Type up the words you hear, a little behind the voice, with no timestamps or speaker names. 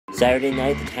Saturday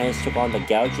night, the Titans took on the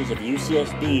Gauchos of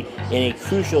UCSB in a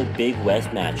crucial Big West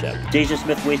matchup. Deja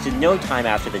Smith wasted no time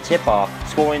after the tip-off,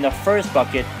 scoring the first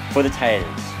bucket for the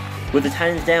Titans. With the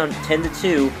Titans down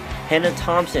 10-2, Hannah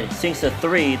Thompson sinks a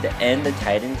 3 to end the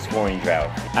Titans' scoring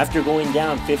drought. After going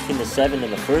down 15-7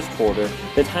 in the first quarter,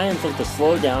 the Titans looked to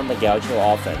slow down the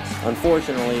Gaucho offense.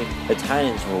 Unfortunately, the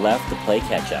Titans were left to play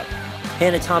catch-up.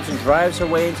 Hannah Thompson drives her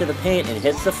way into the paint and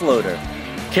hits the floater.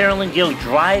 Carolyn Gill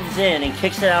drives in and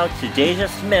kicks it out to Deja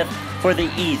Smith for the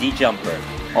easy jumper.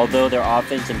 Although their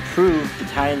offense improved, the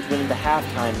Titans went into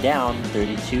halftime down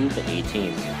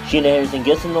 32-18. Sheena Harrison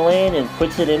gets in the lane and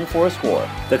puts it in for a score.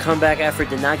 The comeback effort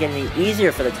did not get any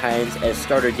easier for the Titans as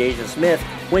starter Deja Smith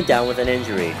went down with an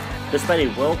injury. Despite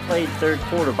a well-played third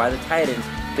quarter by the Titans,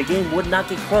 the game would not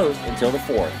get close until the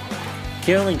fourth.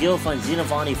 Carolyn Gill finds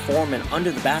Zinavani Foreman under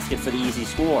the basket for the easy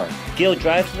score. Gill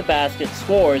drives to the basket,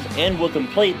 scores, and will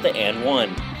complete the and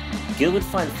one. Gill would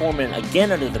find Foreman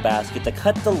again under the basket to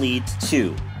cut the lead to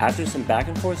 2. After some back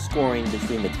and forth scoring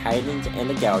between the Titans and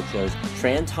the Gauchos,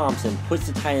 Tran Thompson puts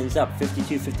the Titans up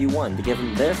 52-51 to give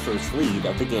them their first lead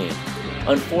of the game.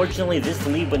 Unfortunately, this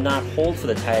lead would not hold for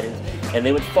the Titans, and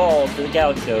they would fall to the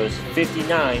Gauchos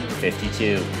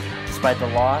 59-52. Despite the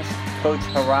loss, Coach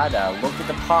Harada looked at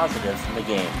the positives from the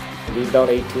game. Being down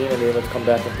 18 and being able to come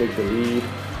back and take the lead,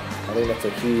 I think that's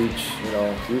a huge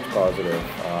positive.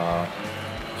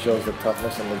 Shows the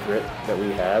toughness and the grit that we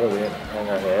have, and we didn't hang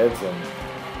our heads, and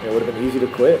it would have been easy to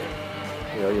quit.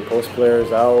 Your post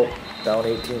player's out, down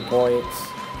 18 points.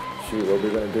 Shoot, what are we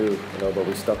going to do? But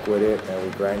we stuck with it, and we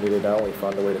grinded it out, and we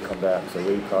found a way to come back. So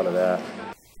really proud of that.